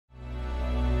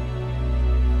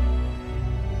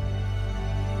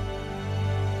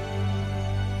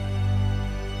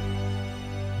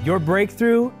Your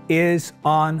breakthrough is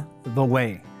on the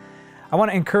way. I want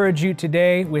to encourage you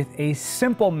today with a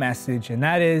simple message, and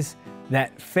that is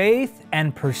that faith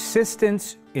and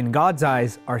persistence in God's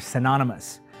eyes are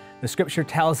synonymous. The scripture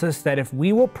tells us that if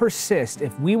we will persist,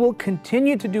 if we will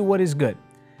continue to do what is good,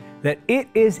 that it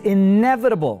is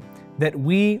inevitable that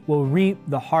we will reap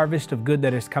the harvest of good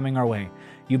that is coming our way.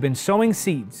 You've been sowing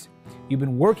seeds. You've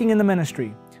been working in the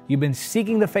ministry. You've been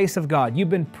seeking the face of God. You've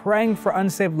been praying for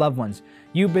unsaved loved ones.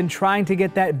 You've been trying to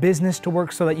get that business to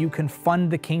work so that you can fund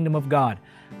the kingdom of God.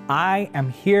 I am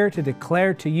here to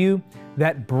declare to you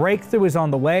that breakthrough is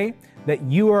on the way, that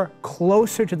you are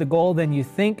closer to the goal than you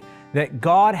think, that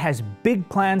God has big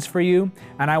plans for you,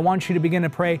 and I want you to begin to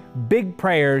pray big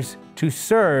prayers to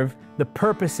serve the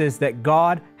purposes that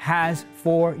God has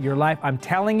for your life. I'm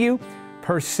telling you,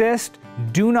 persist,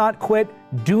 do not quit,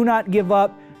 do not give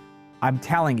up. I'm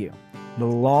telling you, the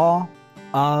law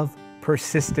of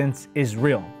persistence is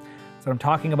real. That's what I'm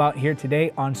talking about here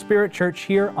today on Spirit Church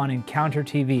here on Encounter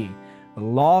TV. The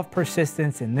law of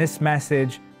persistence in this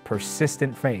message,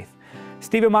 persistent faith.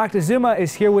 Stephen Moctezuma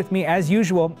is here with me as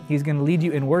usual. He's going to lead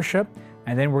you in worship,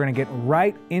 and then we're going to get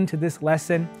right into this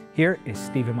lesson. Here is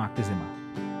Stephen Moctezuma.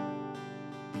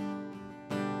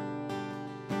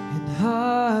 And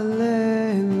hallelujah,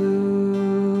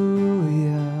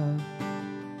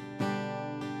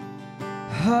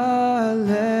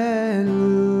 hallelujah,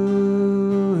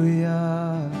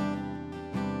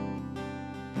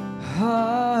 hallelujah,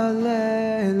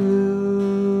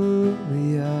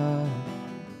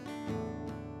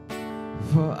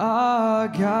 for our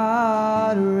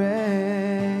God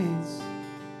reigns.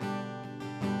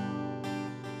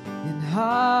 And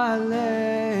hallelujah,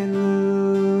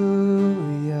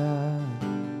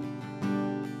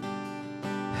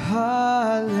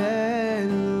 hallelujah,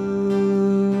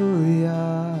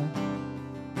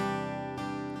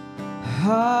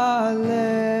 hallelujah,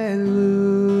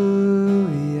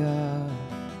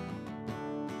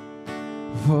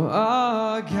 for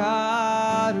our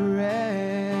God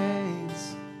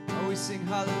reigns. Oh, we sing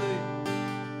hallelujah,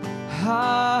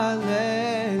 hallelujah,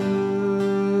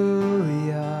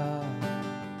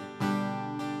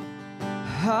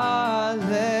 hallelujah,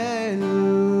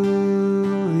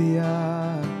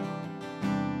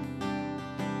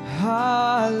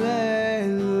 hallelujah,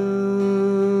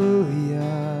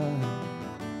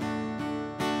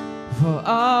 for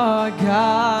our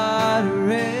God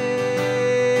reigns.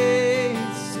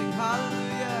 Sing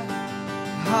hallelujah,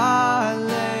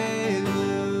 hallelujah,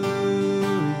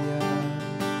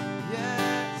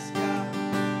 yes God,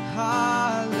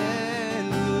 hallelujah,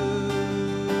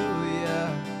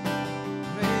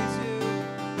 praise you,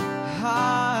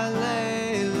 hallelujah,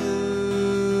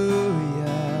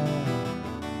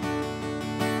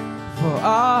 for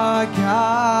our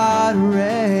God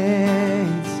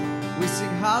reigns. We sing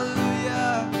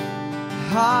hallelujah,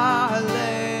 hallelujah,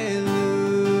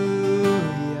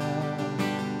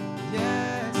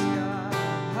 yes God,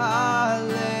 hallelujah,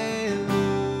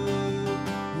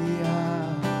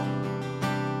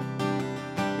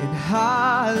 and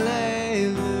hallelujah,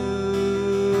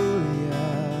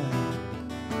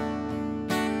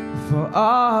 for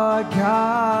our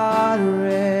God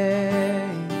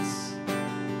reigns.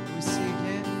 We sing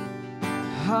again,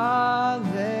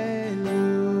 hallelujah,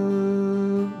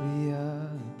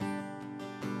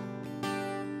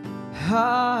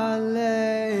 hallelujah,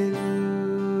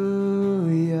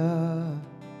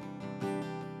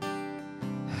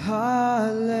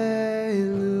 hallelujah,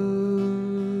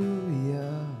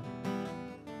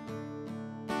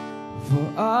 for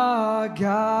our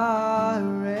God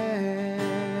reigns.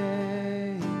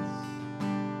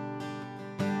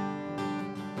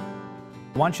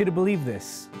 I want you to believe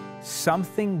this.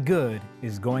 Something good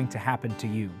is going to happen to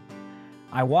you.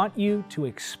 I want you to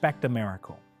expect a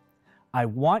miracle. I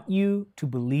want you to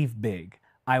believe big.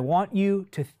 I want you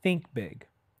to think big.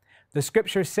 The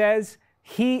scripture says,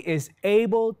 He is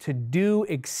able to do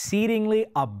exceedingly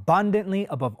abundantly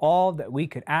above all that we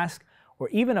could ask or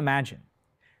even imagine.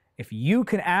 If you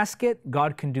can ask it,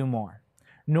 God can do more.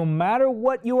 No matter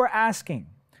what you are asking,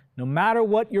 no matter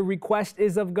what your request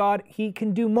is of God, He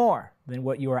can do more than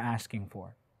what you are asking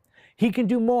for. He can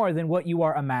do more than what you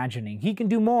are imagining. He can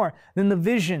do more than the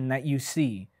vision that you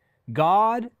see.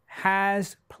 God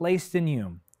has placed in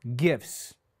you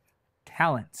gifts,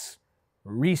 talents,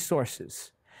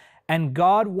 resources, and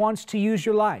God wants to use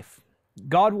your life.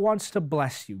 God wants to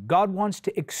bless you. God wants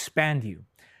to expand you.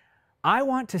 I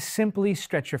want to simply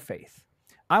stretch your faith.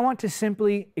 I want to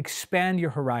simply expand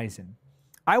your horizon.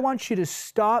 I want you to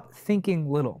stop thinking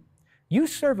little. You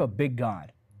serve a big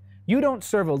God. You don't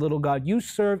serve a little God, you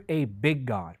serve a big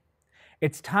God.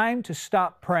 It's time to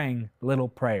stop praying little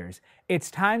prayers.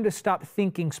 It's time to stop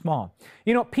thinking small.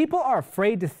 You know, people are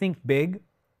afraid to think big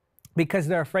because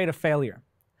they're afraid of failure.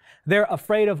 They're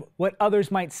afraid of what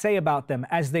others might say about them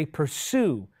as they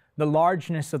pursue the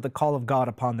largeness of the call of God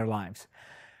upon their lives.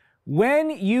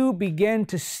 When you begin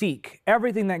to seek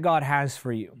everything that God has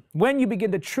for you, when you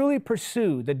begin to truly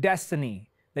pursue the destiny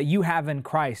that you have in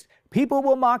Christ, people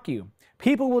will mock you.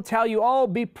 People will tell you, oh,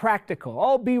 be practical,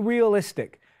 oh, be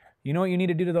realistic. You know what you need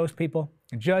to do to those people?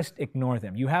 Just ignore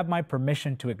them. You have my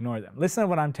permission to ignore them. Listen to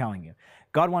what I'm telling you.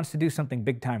 God wants to do something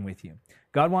big time with you.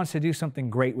 God wants to do something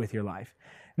great with your life.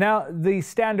 Now, the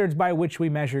standards by which we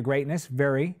measure greatness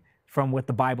vary from what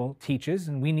the Bible teaches,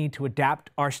 and we need to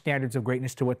adapt our standards of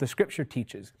greatness to what the Scripture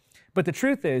teaches. But the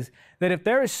truth is that if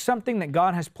there is something that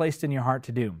God has placed in your heart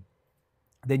to do,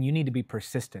 then you need to be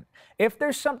persistent. If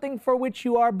there's something for which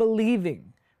you are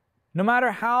believing, no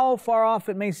matter how far off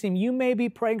it may seem, you may be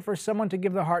praying for someone to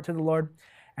give their heart to the Lord,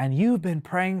 and you've been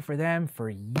praying for them for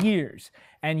years,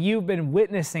 and you've been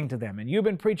witnessing to them, and you've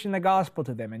been preaching the gospel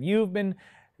to them, and you've been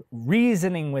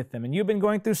reasoning with them, and you've been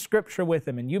going through Scripture with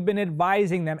them, and you've been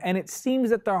advising them, and it seems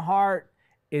that their heart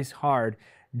is hard.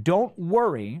 Don't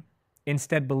worry,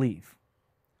 instead believe.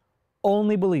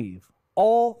 Only believe.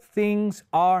 All things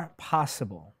are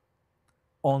possible.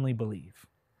 Only believe.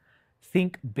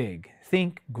 Think big.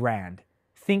 Think grand.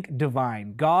 Think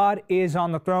divine. God is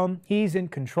on the throne. He's in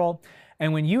control.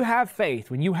 And when you have faith,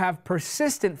 when you have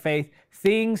persistent faith,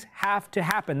 things have to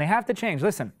happen. They have to change.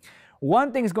 Listen,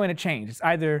 one thing is going to change. It's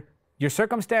either your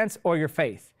circumstance or your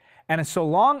faith. And so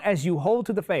long as you hold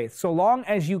to the faith, so long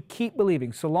as you keep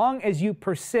believing, so long as you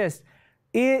persist,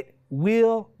 it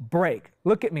will break.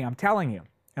 Look at me, I'm telling you.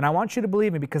 And I want you to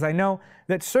believe me because I know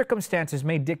that circumstances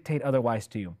may dictate otherwise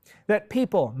to you, that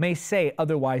people may say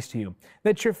otherwise to you,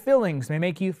 that your feelings may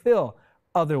make you feel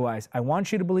otherwise. I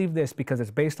want you to believe this because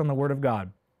it's based on the Word of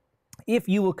God. If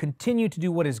you will continue to do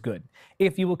what is good,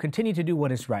 if you will continue to do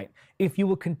what is right, if you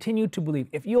will continue to believe,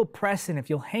 if you'll press in, if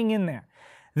you'll hang in there,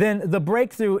 then the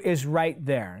breakthrough is right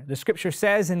there. The Scripture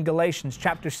says in Galatians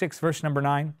chapter 6, verse number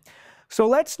 9, so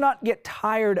let's not get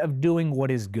tired of doing what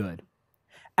is good.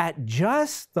 At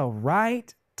just the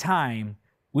right time,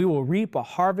 we will reap a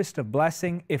harvest of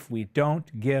blessing if we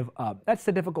don't give up. That's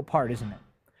the difficult part, isn't it?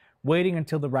 Waiting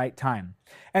until the right time.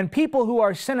 And people who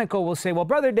are cynical will say, well,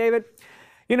 Brother David,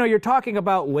 you know, you're talking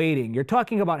about waiting. You're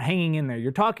talking about hanging in there.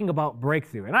 You're talking about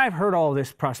breakthrough. And I've heard all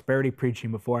this prosperity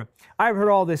preaching before. I've heard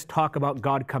all this talk about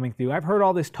God coming through. I've heard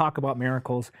all this talk about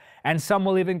miracles. And some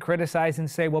will even criticize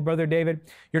and say, well, Brother David,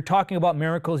 you're talking about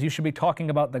miracles. You should be talking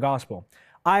about the gospel.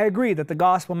 I agree that the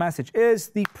gospel message is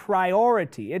the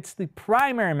priority. It's the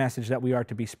primary message that we are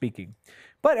to be speaking.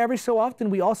 But every so often,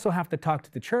 we also have to talk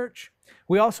to the church.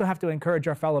 We also have to encourage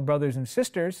our fellow brothers and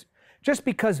sisters. Just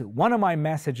because one of my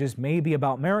messages may be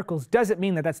about miracles doesn't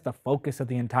mean that that's the focus of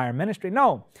the entire ministry.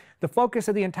 No, the focus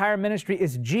of the entire ministry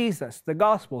is Jesus, the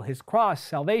gospel, His cross,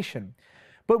 salvation.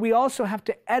 But we also have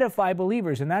to edify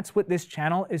believers, and that's what this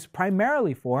channel is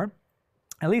primarily for.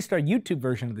 At least our YouTube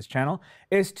version of this channel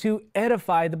is to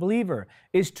edify the believer,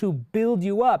 is to build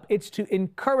you up, it's to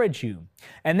encourage you.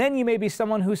 And then you may be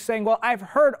someone who's saying, well, I've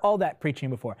heard all that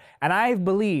preaching before, and I've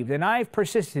believed, and I've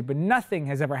persisted, but nothing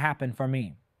has ever happened for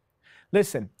me.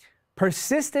 Listen,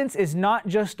 persistence is not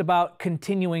just about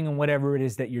continuing in whatever it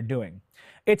is that you're doing.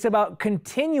 It's about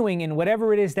continuing in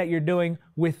whatever it is that you're doing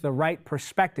with the right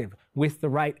perspective, with the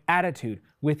right attitude,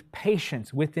 with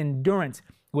patience, with endurance,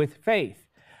 with faith.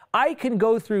 I can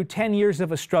go through 10 years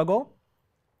of a struggle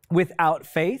without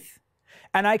faith,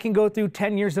 and I can go through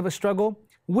 10 years of a struggle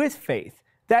with faith.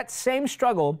 That same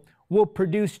struggle will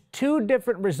produce two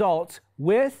different results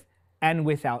with and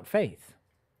without faith.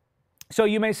 So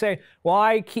you may say, well,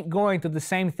 I keep going through the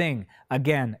same thing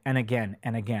again and again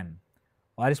and again.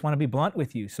 Well, I just want to be blunt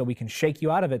with you so we can shake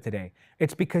you out of it today.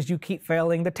 It's because you keep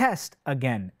failing the test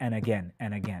again and again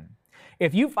and again.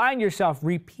 If you find yourself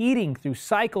repeating through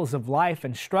cycles of life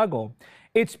and struggle,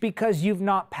 it's because you've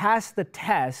not passed the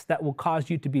test that will cause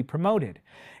you to be promoted.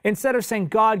 Instead of saying,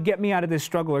 God, get me out of this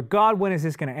struggle, or God, when is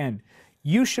this going to end?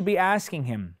 You should be asking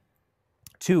Him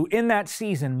to, in that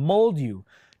season, mold you,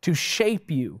 to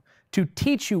shape you, to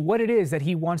teach you what it is that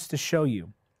He wants to show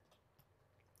you.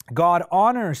 God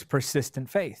honors persistent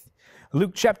faith.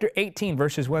 Luke chapter 18,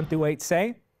 verses 1 through 8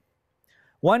 say,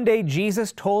 one day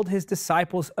Jesus told His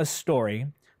disciples a story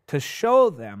to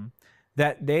show them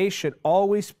that they should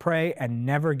always pray and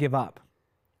never give up.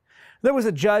 There was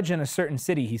a judge in a certain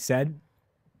city, he said,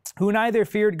 who neither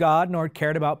feared God nor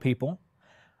cared about people.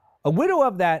 A widow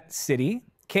of that city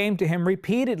came to him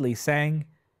repeatedly saying,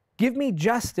 give me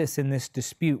justice in this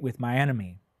dispute with my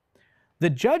enemy. The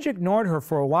judge ignored her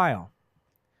for a while.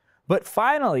 But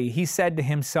finally, he said to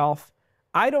himself,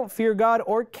 I don't fear God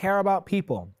or care about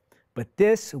people, but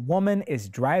this woman is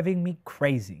driving me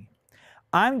crazy.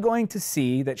 I'm going to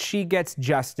see that she gets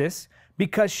justice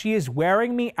because she is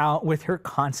wearing me out with her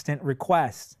constant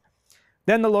requests.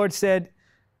 Then the Lord said,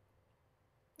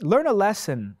 learn a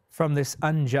lesson from this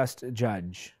unjust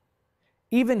judge.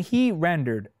 Even he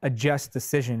rendered a just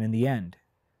decision in the end.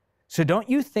 So don't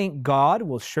you think God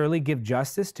will surely give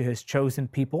justice to his chosen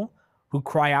people who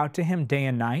cry out to him day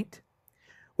and night?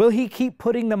 Will he keep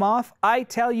putting them off? I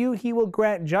tell you, he will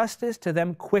grant justice to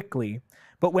them quickly.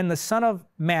 But when the Son of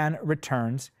Man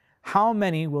returns, how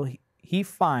many will he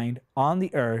find on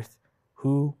the earth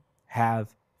who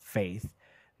have faith?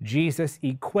 Jesus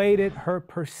equated her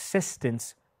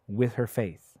persistence with her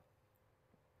faith.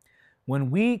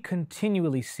 When we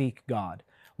continually seek God,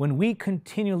 when we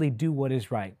continually do what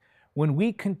is right, when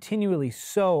we continually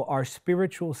sow our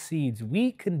spiritual seeds,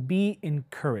 we can be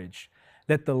encouraged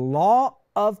that the law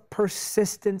of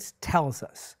persistence tells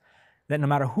us that no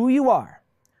matter who you are,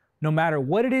 no matter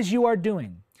what it is you are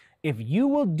doing, if you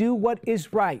will do what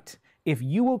is right, if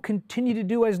you will continue to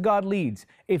do as God leads,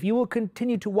 if you will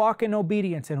continue to walk in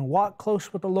obedience and walk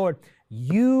close with the Lord,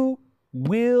 you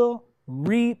will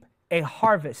reap a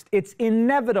harvest. It's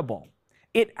inevitable.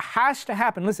 It has to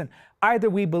happen. Listen, either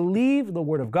we believe the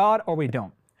Word of God or we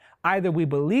don't. Either we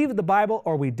believe the Bible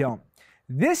or we don't.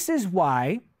 This is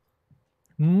why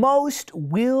most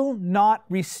will not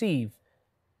receive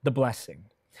the blessing.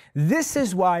 This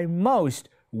is why most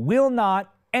will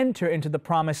not enter into the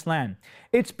promised land.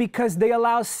 It's because they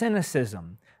allow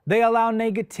cynicism, they allow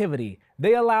negativity,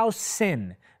 they allow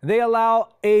sin, they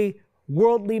allow a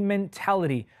worldly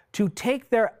mentality to take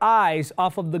their eyes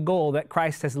off of the goal that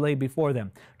Christ has laid before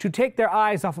them, to take their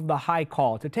eyes off of the high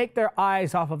call, to take their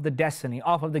eyes off of the destiny,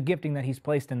 off of the gifting that He's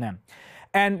placed in them.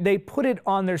 And they put it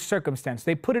on their circumstance,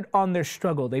 they put it on their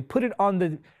struggle, they put it on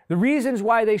the reasons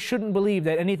why they shouldn't believe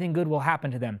that anything good will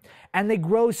happen to them. And they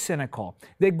grow cynical,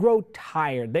 they grow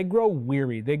tired, they grow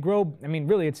weary, they grow,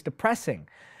 really it's depressing.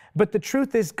 But the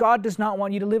truth is, God does not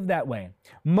want you to live that way.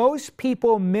 Most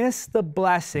people miss the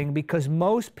blessing because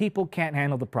most people can't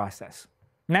handle the process.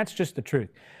 And that's just the truth.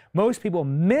 Most people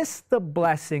miss the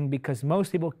blessing because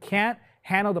most people can't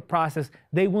handle the process.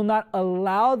 They will not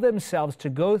allow themselves to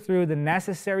go through the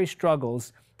necessary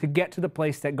struggles to get to the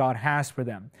place that God has for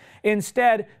them.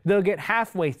 Instead, they'll get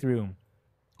halfway through,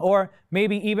 or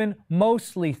maybe even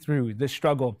mostly through the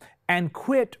struggle, and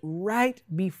quit right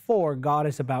before God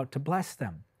is about to bless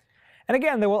them. And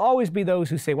again, there will always be those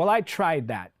who say, well, I tried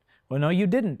that. Well, no, you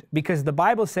didn't, because the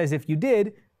Bible says if you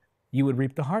did, you would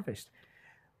reap the harvest.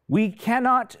 We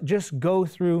cannot just go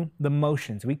through the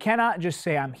motions. We cannot just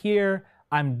say, I'm here,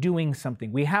 I'm doing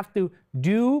something. We have to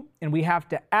do, and we have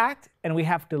to act, and we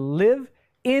have to live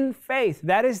in faith.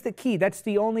 That is the key. That's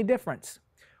the only difference.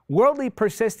 Worldly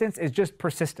persistence is just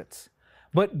persistence.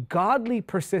 But godly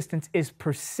persistence is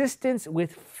persistence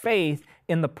with faith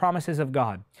in the promises of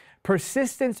God.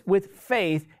 Persistence with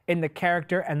faith in the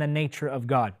character and the nature of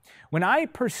God. When I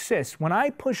persist, when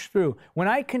I push through, when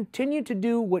I continue to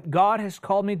do what God has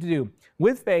called me to do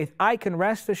with faith, I can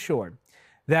rest assured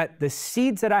that the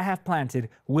seeds that I have planted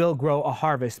will grow a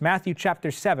harvest. Matthew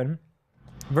chapter 7,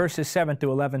 verses 7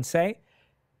 through 11 say,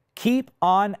 keep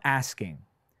on asking,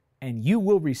 and you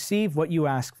will receive what you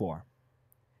ask for.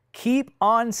 Keep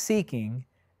on seeking,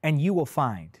 and you will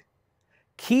find.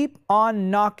 Keep on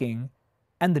knocking,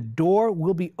 and the door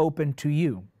will be open to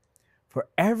you. For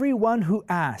everyone who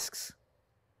asks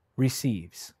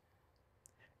receives.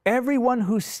 Everyone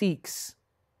who seeks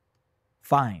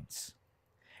finds.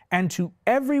 And to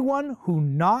everyone who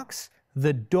knocks,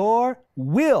 the door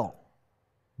will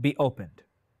be opened.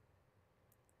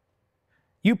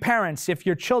 You parents, if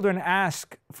your children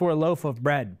ask for a loaf of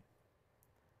bread,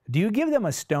 do you give them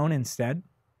a stone instead?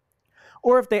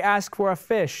 Or if they ask for a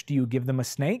fish, do you give them a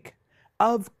snake?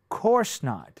 Of course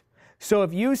not. So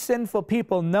if you sinful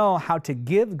people know how to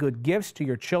give good gifts to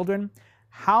your children,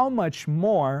 how much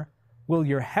more will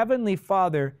your heavenly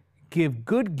Father give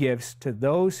good gifts to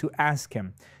those who ask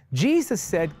Him? Jesus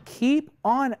said, keep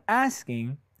on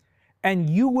asking, and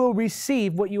you will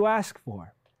receive what you ask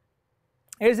for.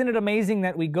 Isn't it amazing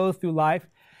that we go through life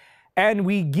and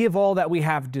we give all that we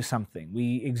have to something?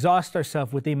 We exhaust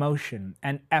ourselves with emotion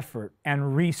and effort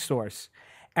and resource,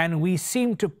 and we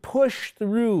seem to push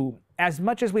through as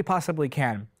much as we possibly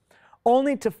can,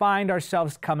 only to find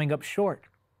ourselves coming up short.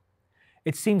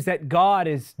 It seems that God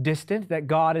is distant, that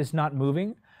God is not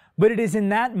moving, but it is in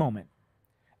that moment,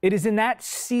 it is in that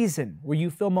season where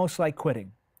you feel most like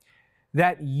quitting,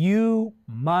 that you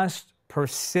must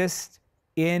persist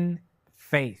in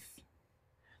faith.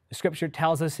 The scripture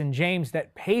tells us in James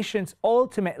that patience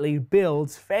ultimately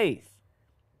builds faith.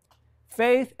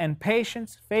 Faith and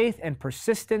patience, faith and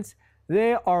persistence,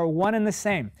 they are one and the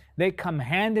same. They come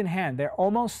hand in hand. They're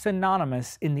almost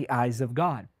synonymous in the eyes of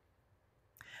God.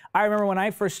 I remember when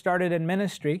I first started in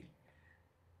ministry,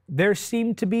 there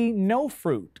seemed to be no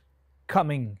fruit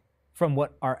coming from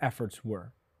what our efforts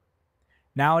were.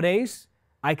 Nowadays,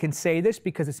 I can say this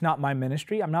because it's not my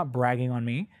ministry. I'm not bragging on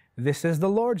me. This is the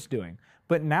Lord's doing.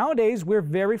 But nowadays, we're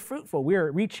very fruitful. We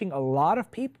are reaching a lot of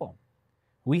people.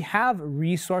 We have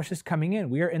resources coming in.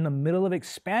 We are in the middle of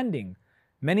expanding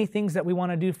many things that we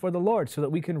want to do for the Lord so that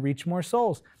we can reach more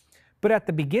souls. But at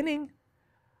the beginning,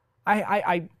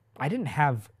 I didn't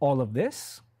have all of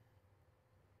this.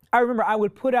 I remember I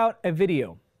would put out a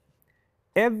video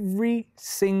every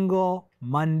single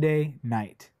Monday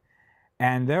night.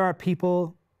 And there are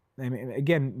people, I mean,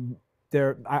 again,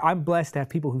 I'm blessed to have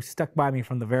people who stuck by me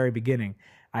from the very beginning.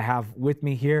 I have with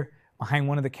me here, behind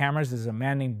one of the cameras, is a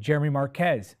man named Jeremy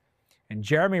Marquez. And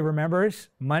Jeremy remembers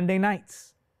Monday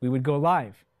nights. We would go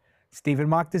live. Stephen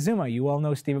Moctezuma, you all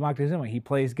know Stephen Moctezuma. He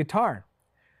plays guitar.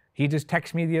 He just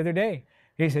texted me the other day.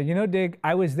 He said, you know, Dig,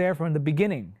 I was there from the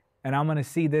beginning, and I'm going to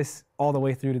see this all the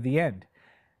way through to the end.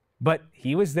 But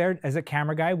he was there as a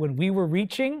camera guy when we were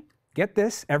reaching, get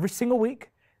this, every single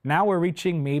week. Now we're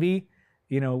reaching maybe,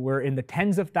 we're in the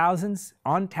tens of thousands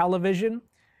on television,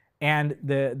 and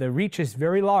the reach is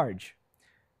very large.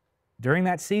 During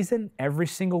that season, every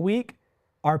single week,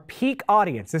 our peak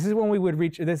audience, this is when we would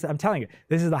reach, this, I'm telling you,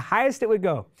 this is the highest it would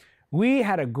go. We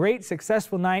had a great,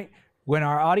 successful night when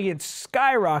our audience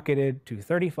skyrocketed to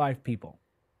 35 people.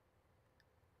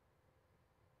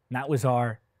 And that was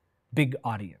our big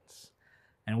audience.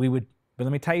 And but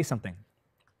let me tell you something.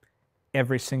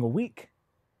 Every single week,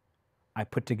 I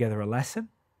put together a lesson.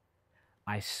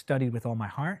 I studied with all my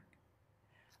heart.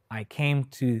 I came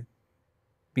to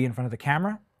be in front of the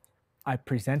camera. I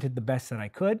presented the best that I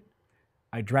could.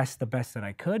 I dressed the best that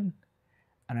I could.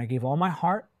 And I gave all my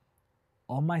heart,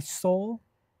 all my soul,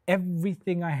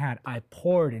 everything I had. I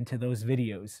poured into those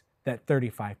videos that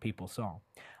 35 people saw.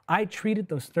 I treated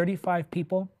those 35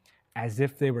 people as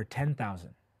if they were 10,000.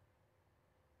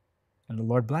 And the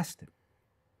Lord blessed it.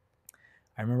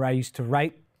 I remember I used to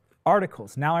write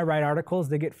articles. Now I write articles.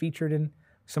 They get featured in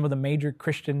some of the major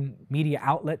Christian media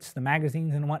outlets, the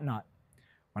magazines and whatnot.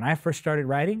 When I first started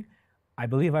writing, I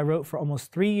believe I wrote for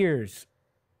almost 3 years,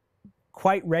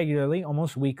 quite regularly,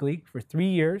 almost weekly, for 3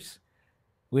 years,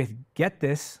 with, get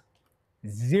this,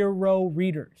 0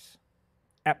 readers.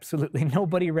 Absolutely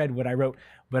nobody read what I wrote,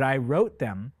 but I wrote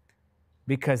them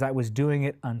because I was doing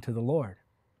it unto the Lord.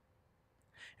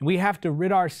 And we have to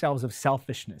rid ourselves of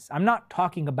selfishness. I'm not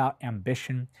talking about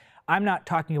ambition. I'm not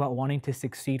talking about wanting to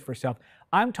succeed for self.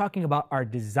 I'm talking about our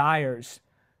desires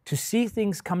to see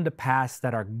things come to pass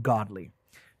that are godly,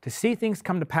 to see things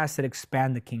come to pass that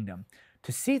expand the kingdom,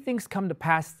 to see things come to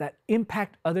pass that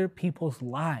impact other people's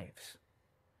lives.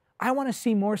 I want to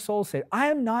see more souls saved. I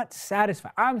am not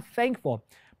satisfied. I'm thankful,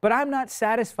 but I'm not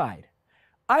satisfied.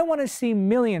 I want to see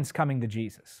millions coming to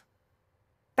Jesus.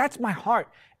 That's my heart.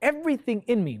 Everything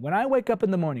in me, when I wake up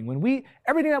in the morning,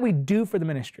 everything that we do for the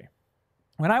ministry,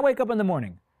 when I wake up in the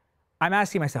morning, I'm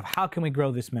asking myself, how can we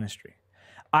grow this ministry?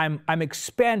 I'm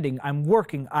expanding, I'm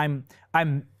working, I'm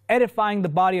edifying the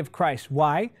body of Christ.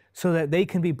 Why? So that they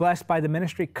can be blessed by the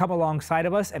ministry, come alongside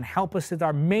of us and help us with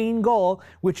our main goal,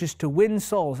 which is to win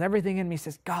souls. Everything in me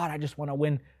says, God, I just want to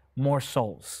win more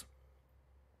souls.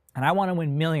 And I want to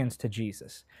win millions to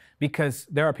Jesus because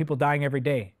there are people dying every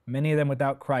day, many of them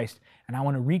without Christ, and I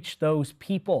want to reach those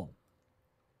people.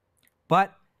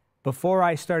 But before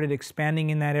I started expanding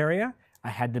in that area, I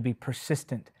had to be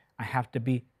persistent. I have to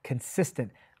be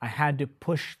consistent. I had to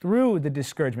push through the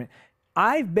discouragement.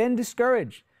 I've been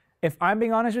discouraged. If I'm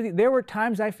being honest with you, there were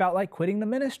times I felt like quitting the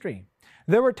ministry.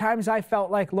 There were times I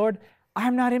felt like, Lord,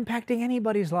 I'm not impacting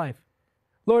anybody's life.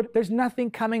 Lord, there's nothing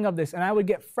coming of this. And I would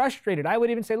get frustrated. I would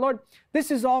even say, Lord,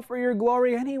 this is all for your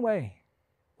glory anyway.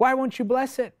 Why won't you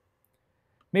bless it?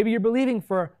 Maybe you're believing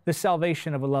for the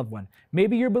salvation of a loved one.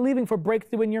 Maybe you're believing for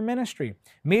breakthrough in your ministry.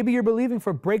 Maybe you're believing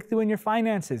for breakthrough in your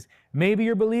finances. Maybe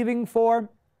you're believing for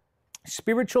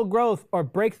spiritual growth or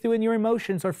breakthrough in your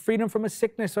emotions or freedom from a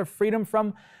sickness or freedom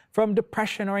from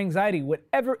depression or anxiety.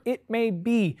 Whatever it may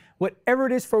be, whatever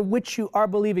it is for which you are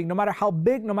believing, no matter how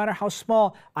big, no matter how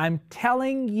small, I'm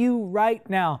telling you right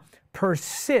now,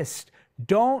 persist.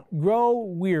 Don't grow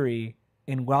weary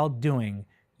in well-doing.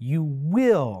 You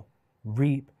will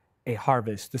reap a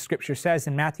harvest. The scripture says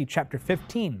in Matthew chapter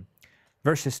 15,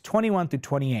 verses 21 through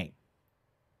 28.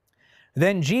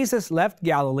 Then Jesus left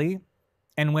Galilee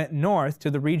and went north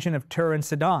to the region of Tyre and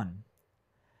Sidon.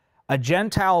 A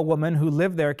Gentile woman who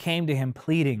lived there came to him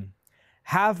pleading,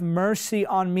 "Have mercy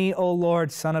on me, O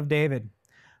Lord, Son of David,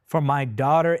 for my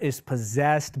daughter is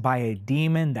possessed by a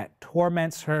demon that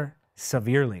torments her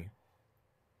severely."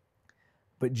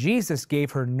 But Jesus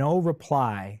gave her no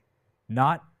reply,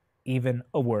 not even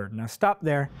a word. Now stop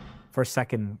there for a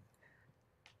second.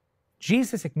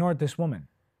 Jesus ignored this woman.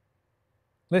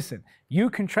 Listen, you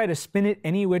can try to spin it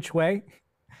any which way,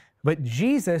 but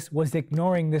Jesus was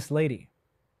ignoring this lady.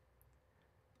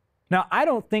 Now, I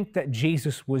don't think that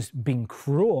Jesus was being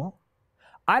cruel.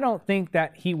 I don't think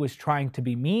that he was trying to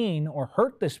be mean or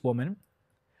hurt this woman.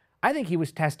 I think he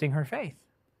was testing her faith.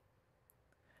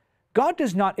 God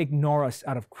does not ignore us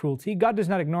out of cruelty. God does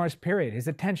not ignore us, period. His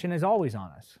attention is always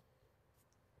on us.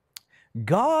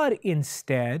 God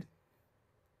instead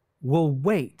will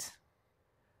wait,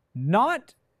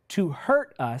 not to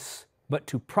hurt us, but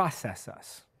to process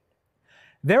us.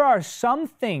 There are some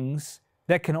things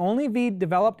that can only be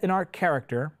developed in our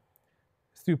character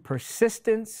through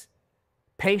persistence,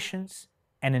 patience,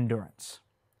 and endurance.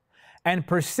 And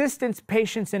persistence,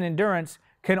 patience, and endurance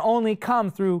can only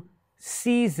come through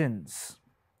seasons.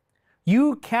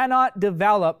 You cannot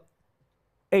develop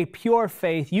a pure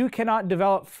faith. You cannot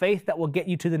develop faith that will get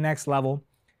you to the next level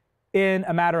in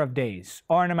a matter of days,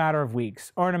 or in a matter of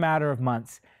weeks, or in a matter of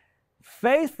months.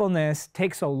 Faithfulness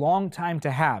takes a long time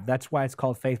to have. That's why it's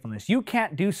called faithfulness. You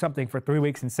can't do something for 3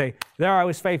 weeks and say, "There, I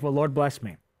was faithful, Lord bless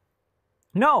me."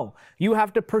 No, you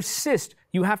have to persist.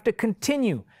 You have to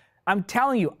continue. I'm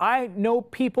telling you, I know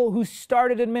people who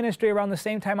started in ministry around the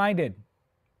same time I did.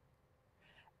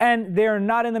 And they're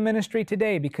not in the ministry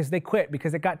today because they quit,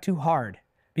 because it got too hard,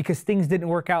 because things didn't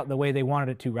work out the way they wanted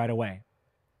it to right away.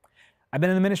 I've been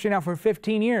in the ministry now for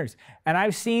 15 years, and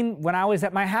I've seen when I was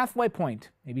at my halfway point,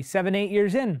 maybe 7, 8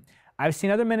 years in, I've seen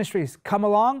other ministries come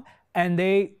along and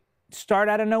they start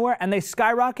out of nowhere and they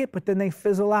skyrocket, but then they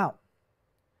fizzle out.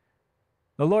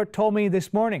 The Lord told me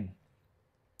this morning,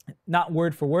 not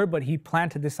word for word, but he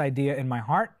planted this idea in my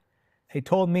heart. He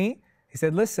told me, he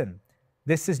said, "Listen,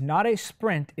 this is not a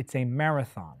sprint, it's a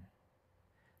marathon.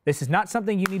 This is not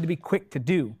something you need to be quick to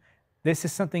do. This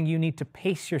is something you need to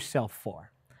pace yourself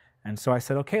for." And so I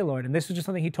said, "Okay, Lord." And this is just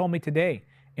something he told me today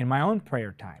in my own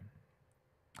prayer time.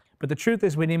 But the truth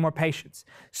is we need more patience.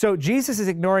 So Jesus is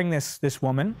ignoring this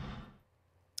woman.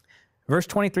 Verse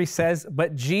 23 says,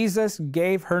 "But Jesus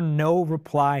gave her no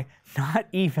reply, not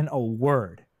even a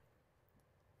word.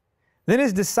 Then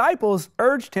his disciples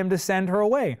urged him to send her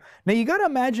away." Now you got to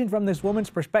imagine from this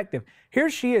woman's perspective, here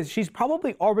she is. She's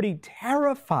probably already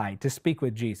terrified to speak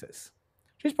with Jesus.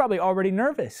 She's probably already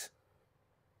nervous.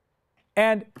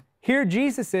 And here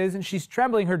Jesus is, and she's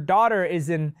trembling. Her daughter is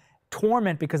in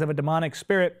torment because of a demonic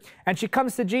spirit. And she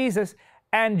comes to Jesus,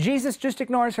 and Jesus just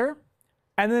ignores her.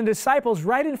 And then the disciples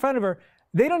right in front of her,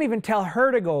 they don't even tell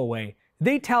her to go away.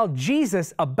 They tell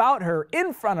Jesus about her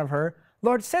in front of her,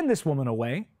 "Lord, send this woman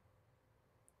away."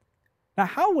 Now,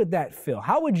 how would that feel?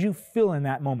 How would you feel in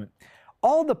that moment?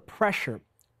 All the pressure,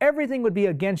 everything would be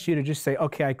against you to just say,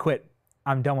 "Okay, I quit.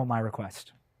 I'm done with my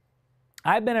request."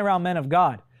 I've been around men of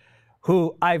God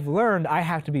who I've learned I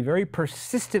have to be very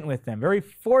persistent with them, very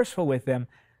forceful with them.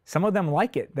 Some of them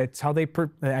like it. That's how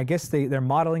I guess they're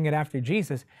modeling it after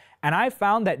Jesus. And I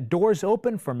found that doors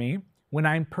open for me when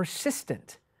I'm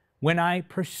persistent, when I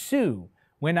pursue,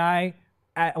 when I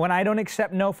don't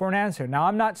accept no for an answer. Now,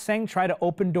 I'm not saying try to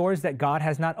open doors that God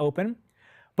has not opened,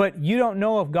 but you don't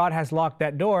know if God has locked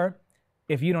that door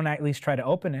if you don't at least try to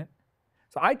open it.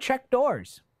 So I check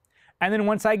doors. And then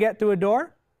once I get through a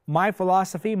door, my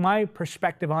philosophy, my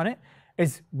perspective on it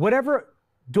is whatever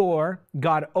door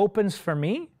God opens for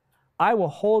me, I will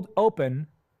hold open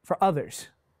for others.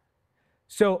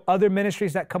 So other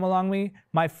ministries that come along me,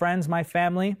 my friends, my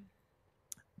family,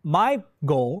 my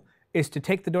goal is to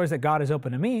take the doors that God has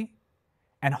opened to me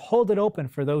and hold it open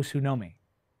for those who know me,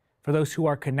 for those who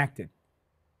are connected.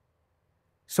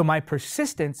 So my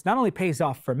persistence not only pays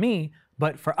off for me,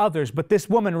 but for others. But this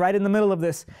woman right in the middle of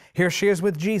this, here she is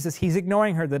with Jesus. He's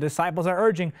ignoring her. The disciples are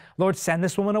urging, "Lord, send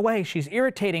this woman away. She's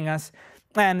irritating us."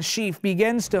 And she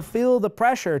begins to feel the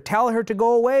pressure. "Tell her to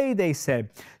go away," they said.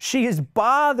 "She is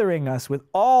bothering us with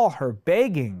all her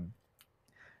begging."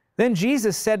 Then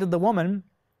Jesus said to the woman,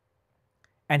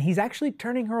 and he's actually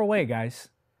turning her away, guys.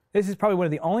 This is probably one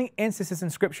of the only instances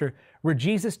in Scripture where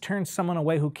Jesus turns someone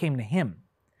away who came to him.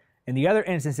 In the other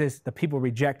instances, the people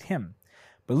reject him.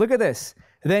 But look at this.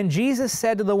 Then Jesus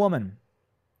said to the woman,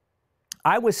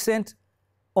 "I was sent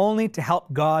only to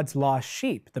help God's lost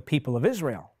sheep, the people of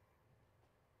Israel."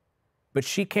 But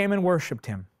she came and worshiped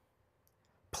him,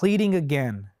 pleading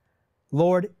again,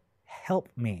 "Lord, help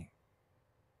me."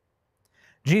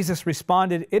 Jesus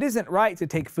responded, "It isn't right to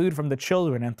take food from the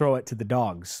children and throw it to the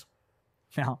dogs."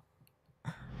 Now,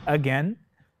 again,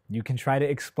 you can try to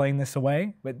explain this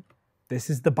away, but this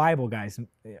is the Bible, guys.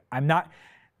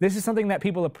 This is something that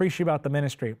people appreciate about the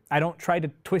ministry. I don't try to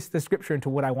twist the scripture into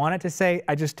what I want it to say.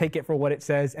 I just take it for what it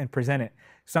says and present it.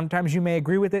 Sometimes you may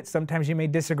agree with it. Sometimes you may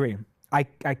disagree. I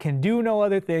can do no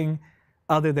other thing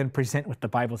other than present what the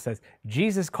Bible says.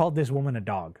 Jesus called this woman a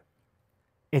dog.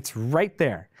 It's right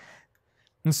there.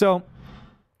 And so,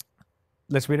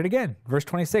 let's read it again. Verse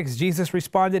 26, Jesus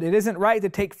responded, "It isn't right to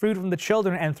take food from the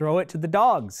children and throw it to the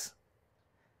dogs."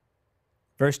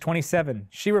 Verse 27,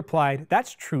 she replied,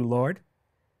 "That's true, Lord.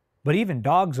 But even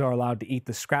dogs are allowed to eat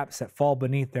the scraps that fall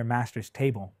beneath their master's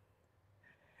table."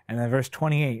 And then verse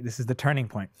 28, this is the turning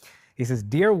point. He says,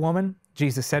 "Dear woman,"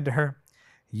 Jesus said to her,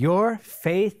 "your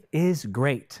faith is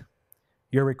great.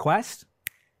 Your request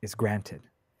is granted."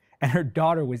 And her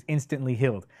daughter was instantly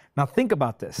healed. Now think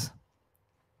about this.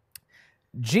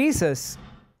 Jesus,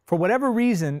 for whatever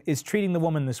reason, is treating the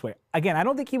woman this way. Again, I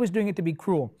don't think he was doing it to be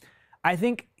cruel. I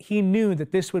think he knew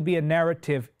that this would be a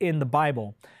narrative in the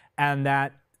Bible and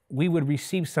that we would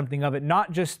receive something of it,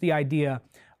 not just the idea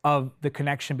of the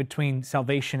connection between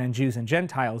salvation and Jews and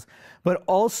Gentiles, but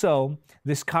also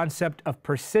this concept of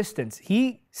persistence.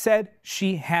 He said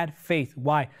she had faith.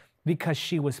 Why? Because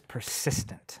she was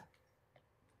persistent.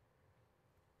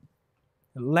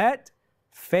 Let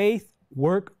faith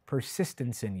work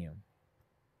persistence in you.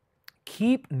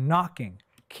 Keep knocking.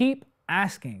 Keep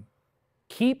asking.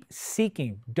 Keep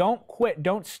seeking. Don't quit.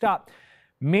 Don't stop.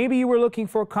 Maybe you were looking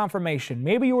for confirmation.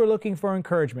 Maybe you were looking for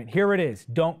encouragement. Here it is.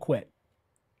 Don't quit.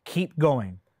 Keep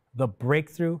going. The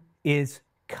breakthrough is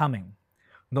coming.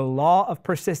 The law of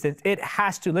persistence, it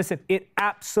has to. Listen, it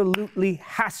absolutely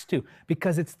has to,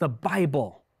 because it's the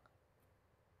Bible.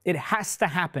 It has to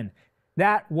happen.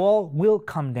 That wall will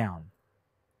come down.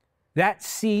 That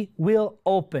sea will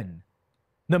open.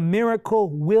 The miracle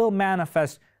will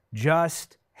manifest.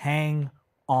 Just hang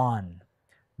on.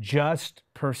 Just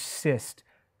persist.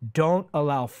 Don't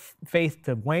allow faith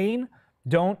to wane.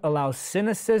 Don't allow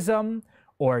cynicism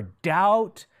or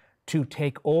doubt to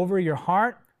take over your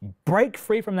heart. Break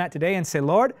free from that today and say,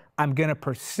 "Lord, I'm going to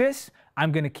persist.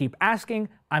 I'm going to keep asking.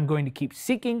 I'm going to keep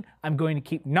seeking. I'm going to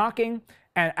keep knocking.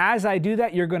 And as I do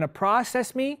that, you're going to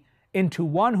process me into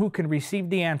one who can receive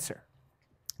the answer."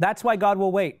 That's why God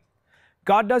will wait.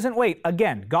 God doesn't wait.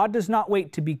 Again, God does not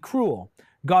wait to be cruel.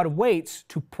 God waits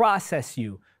to process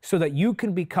you so that you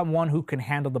can become one who can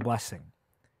handle the blessing.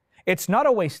 It's not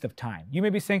a waste of time. You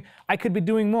may be saying, "I could be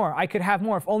doing more. I could have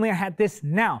more. If only I had this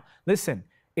now." Listen,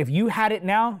 if you had it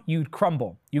now, you'd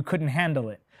crumble. You couldn't handle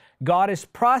it. God is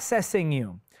processing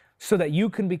you so that you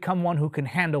can become one who can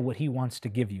handle what He wants to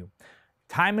give you.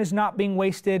 Time is not being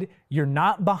wasted. You're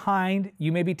not behind.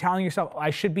 You may be telling yourself, "I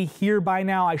should be here by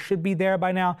now. I should be there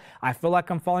by now. I feel like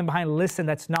I'm falling behind." Listen,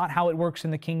 that's not how it works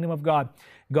in the kingdom of God.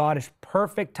 God is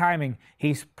perfect timing.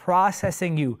 He's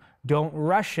processing you. Don't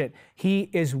rush it.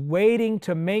 He is waiting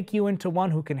to make you into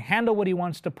one who can handle what He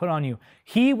wants to put on you.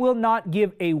 He will not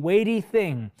give a weighty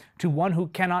thing to one who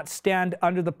cannot stand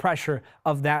under the pressure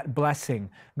of that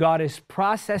blessing. God is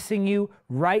processing you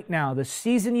right now. The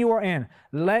season you are in,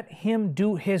 let Him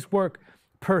do His work.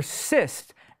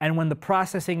 Persist. And when the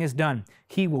processing is done,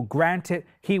 He will grant it.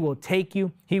 He will take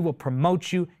you. He will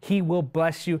promote you. He will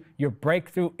bless you. Your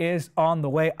breakthrough is on the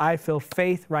way. I feel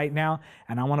faith right now,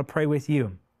 and I want to pray with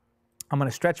you. I'm going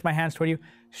to stretch my hands toward you.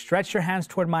 Stretch your hands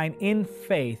toward mine in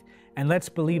faith, and let's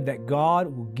believe that God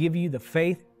will give you the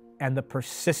faith and the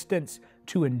persistence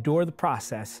to endure the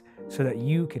process so that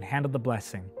you can handle the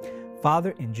blessing.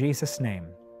 Father, in Jesus' name,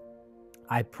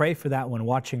 I pray for that one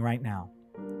watching right now.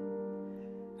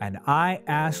 And I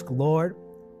ask, Lord,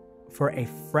 for a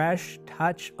fresh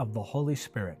touch of the Holy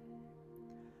Spirit.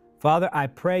 Father, I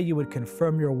pray you would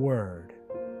confirm your word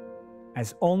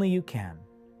as only you can.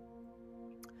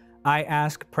 I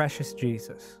ask, precious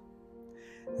Jesus,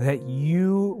 that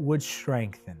you would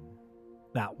strengthen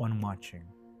that one watching,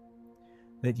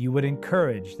 that you would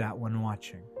encourage that one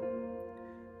watching,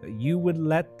 that you would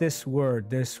let this word,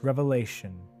 this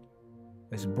revelation,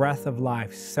 this breath of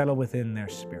life settle within their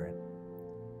spirit.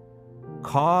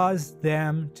 Cause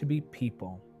them to be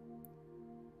people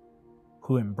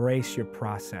who embrace your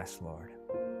process, Lord.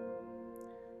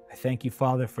 I thank you,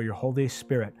 Father, for your Holy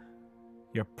Spirit,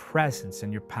 your presence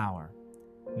and your power,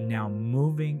 now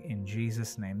moving in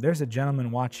Jesus' name. There's a gentleman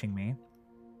watching me.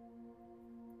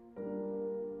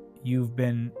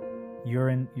 You're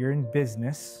in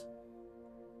business,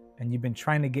 and you've been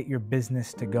trying to get your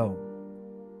business to go,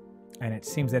 and it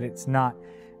seems that it's not.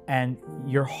 and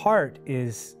your heart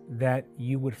is that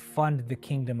you would fund the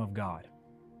kingdom of God,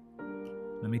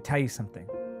 let me tell you something.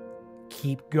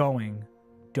 Keep going.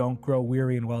 Don't grow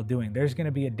weary in well-doing. There's going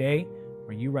to be a day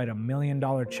where you write $1 million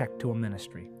check to a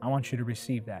ministry. I want you to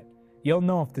receive that. You'll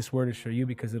know if this word is for you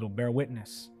because it'll bear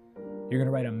witness. You're going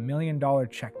to write $1 million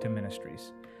check to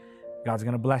ministries. God's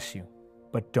going to bless you,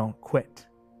 but don't quit.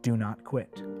 Do not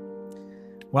quit.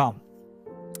 Well,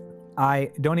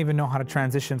 I don't even know how to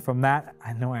transition from that.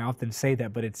 I know I often say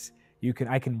that, but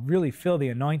I can really feel the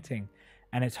anointing,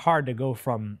 and it's hard to go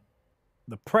from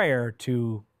the prayer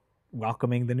to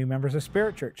welcoming the new members of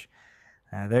Spirit Church.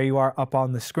 There you are up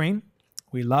on the screen.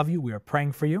 We love you. We are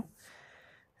praying for you.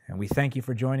 And we thank you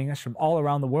for joining us from all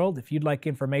around the world. If you'd like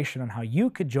information on how you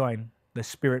could join the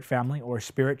Spirit family or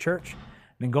Spirit Church,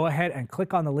 then go ahead and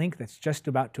click on the link that's just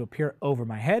about to appear over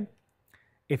my head.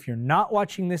 If you're not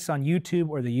watching this on YouTube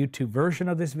or the YouTube version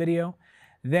of this video,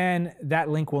 then that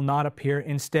link will not appear.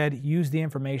 Instead, use the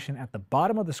information at the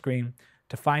bottom of the screen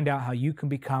to find out how you can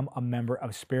become a member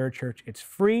of Spirit Church. It's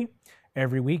free.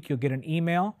 Every week you'll get an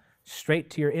email straight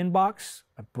to your inbox,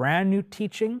 a brand new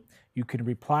teaching. You can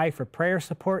reply for prayer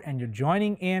support, and you're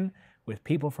joining in with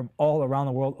people from all around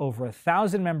the world, over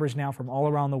 1,000 members now from all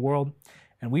around the world,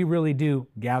 and we really do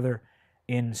gather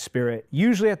in spirit.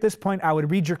 Usually at this point I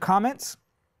would read your comments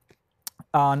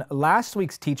on last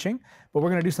week's teaching, but we're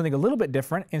going to do something a little bit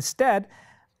different. Instead,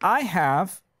 I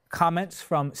have comments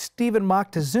from Stephen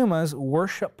Moctezuma's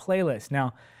worship playlist.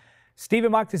 Now,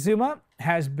 Stephen Moctezuma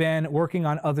has been working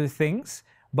on other things,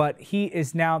 but he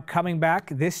is now coming back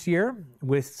this year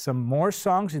with some more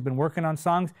songs. He's been working on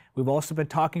songs. We've also been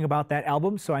talking about that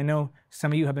album, so I know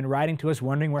some of you have been writing to us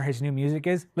wondering where his new music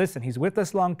is. Listen, he's with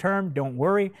us long term. Don't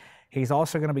worry. He's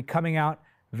also going to be coming out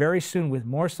very soon with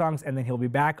more songs, and then he'll be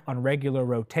back on regular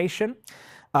rotation.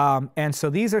 And so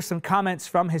these are some comments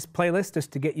from his playlist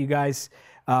just to get you guys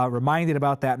reminded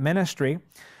about that ministry.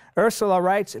 Ursula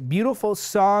writes, beautiful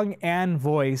song and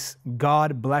voice,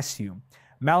 God bless you.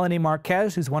 Melanie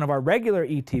Marquez, who's one of our regular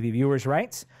ETV viewers,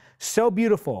 writes, so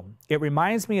beautiful. It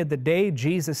reminds me of the day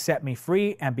Jesus set me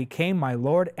free and became my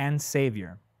Lord and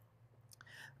Savior.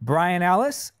 Brian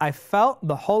Ellis, I felt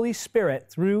the Holy Spirit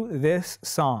through this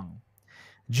song.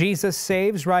 Jesus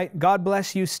Saves, right? God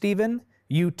bless you, Stephen.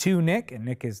 You too, Nick. And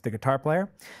Nick is the guitar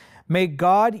player. May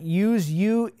God use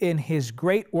you in His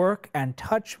great work and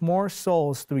touch more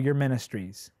souls through your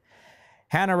ministries.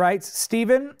 Hannah writes,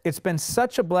 Stephen, it's been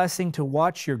such a blessing to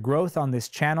watch your growth on this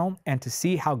channel and to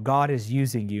see how God is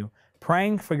using you.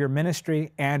 Praying for your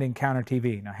ministry and Encounter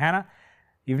TV. Now, Hannah,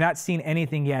 you've not seen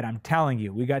anything yet. I'm telling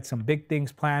you, we got some big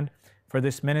things planned for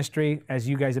this ministry, as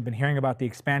you guys have been hearing about the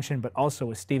expansion, but also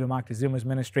with Stephen Moctezuma's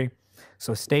ministry.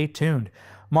 So stay tuned.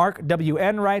 Mark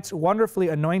WN writes, wonderfully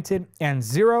anointed and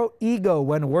zero ego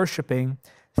when worshiping.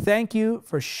 Thank you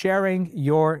for sharing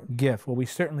your gift. Well, we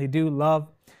certainly do love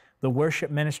the worship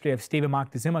ministry of Stephen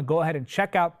Moctezuma. Go ahead and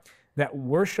check out that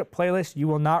worship playlist. You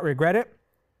will not regret it.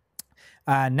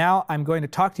 Now I'm going to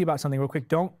talk to you about something real quick.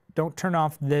 Don't turn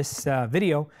off this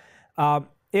video.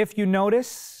 If you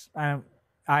notice,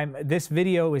 this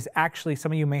video is actually,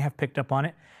 some of you may have picked up on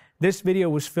it. This video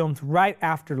was filmed right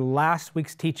after last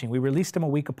week's teaching. We released them a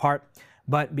week apart,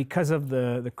 but because of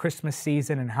the Christmas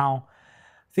season and how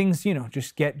things,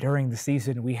 just get during the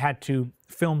season, we had to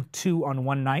film 2 on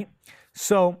one night.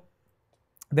 So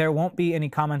there won't be any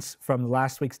comments from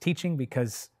last week's teaching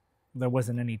because there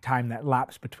wasn't any time that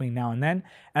lapsed between now and then.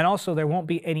 And also there won't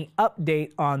be any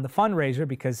update on the fundraiser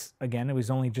because, again, it was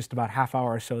only just about half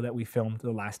hour or so that we filmed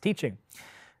the last teaching.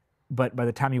 But by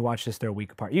the time you watch this, they're a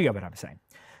week apart. You get what I'm saying.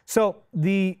 So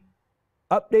the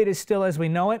update is still as we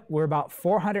know it. We're about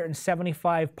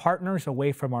 475 partners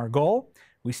away from our goal.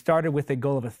 We started with a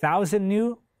goal of 1,000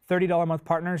 new $30 a month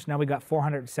partners. Now we got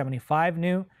 475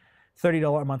 new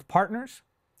 $30 a month partners.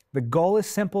 The goal is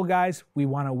simple, guys. We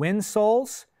want to win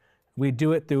souls. We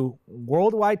do it through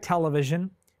worldwide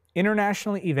television,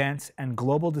 international events, and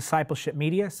global discipleship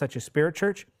media, such as Spirit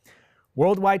Church.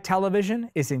 Worldwide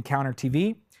television is Encounter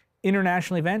TV.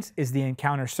 International events is the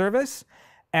Encounter service.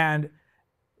 And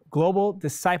global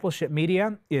discipleship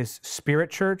media is Spirit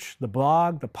Church, the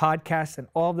blog, the podcast, and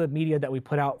all the media that we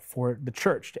put out for the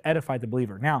church to edify the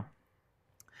believer. Now,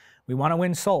 we want to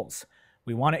win souls.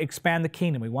 We want to expand the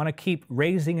kingdom. We want to keep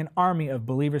raising an army of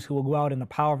believers who will go out in the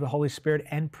power of the Holy Spirit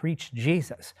and preach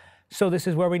Jesus. So this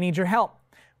is where we need your help.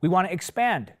 We want to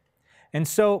expand. And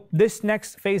so this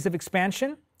next phase of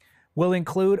expansion will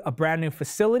include a brand new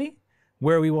facility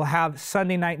where we will have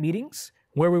Sunday night meetings,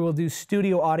 where we will do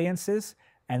studio audiences,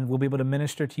 and we'll be able to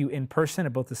minister to you in person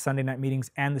at both the Sunday night meetings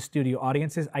and the studio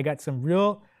audiences. I got some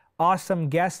real awesome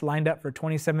guests lined up for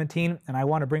 2017, and I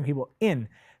want to bring people in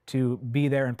to be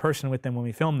there in person with them when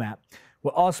we film that.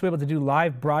 We'll also be able to do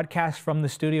live broadcasts from the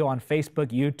studio on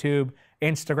Facebook, YouTube,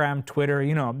 Instagram, Twitter.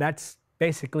 You know, that's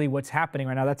basically what's happening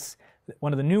right now. That's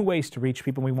one of the new ways to reach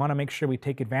people. We want to make sure we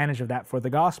take advantage of that for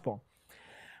the gospel.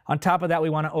 On top of that,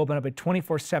 we want to open up a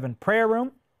 24/7 prayer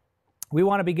room. We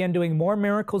want to begin doing more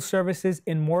miracle services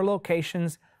in more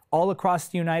locations all across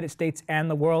the United States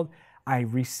and the world. I'm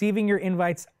receiving your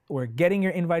invites. We're getting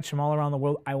your invites from all around the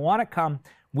world. I want to come.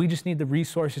 We just need the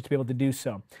resources to be able to do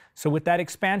so. So with that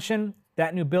expansion,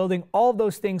 that new building, all of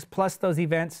those things, plus those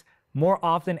events, more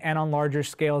often and on larger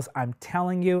scales, I'm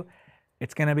telling you,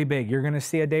 it's going to be big. You're going to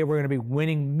see a day we're going to be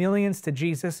winning millions to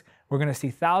Jesus. We're going to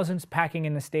see thousands packing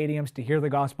in the stadiums to hear the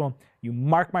gospel. You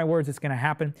mark my words, it's going to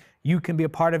happen. You can be a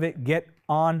part of it. Get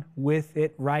on with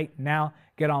it right now.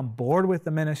 Get on board with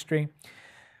the ministry.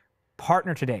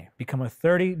 Partner today. Become a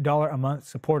 $30 a month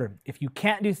supporter. If you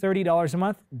can't do $30 a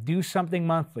month, do something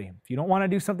monthly. If you don't want to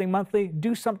do something monthly,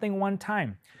 do something one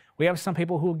time. We have some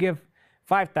people who will give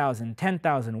 $5,000,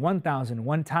 $10,000, $1,000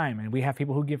 one time, and we have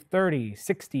people who give $30,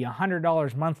 $60,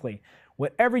 $100 monthly.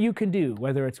 Whatever you can do,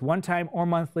 whether it's one time or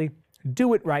monthly,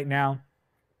 do it right now.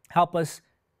 Help us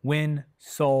win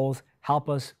souls. Help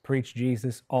us preach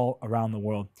Jesus all around the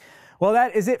world. Well,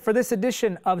 that is it for this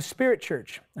edition of Spirit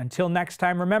Church. Until next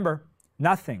time, remember,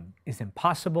 nothing is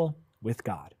impossible with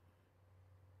God.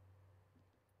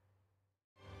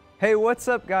 Hey, what's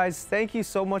up, guys? Thank you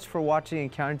so much for watching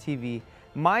Encounter TV.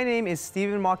 My name is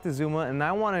Steven Moctezuma, and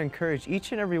I want to encourage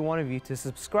each and every one of you to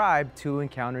subscribe to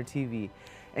Encounter TV.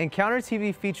 Encounter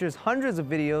TV features hundreds of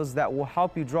videos that will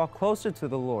help you draw closer to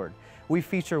the Lord. We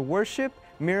feature worship,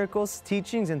 miracles,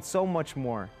 teachings, and so much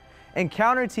more.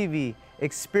 Encounter TV,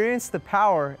 experience the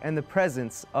power and the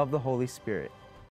presence of the Holy Spirit.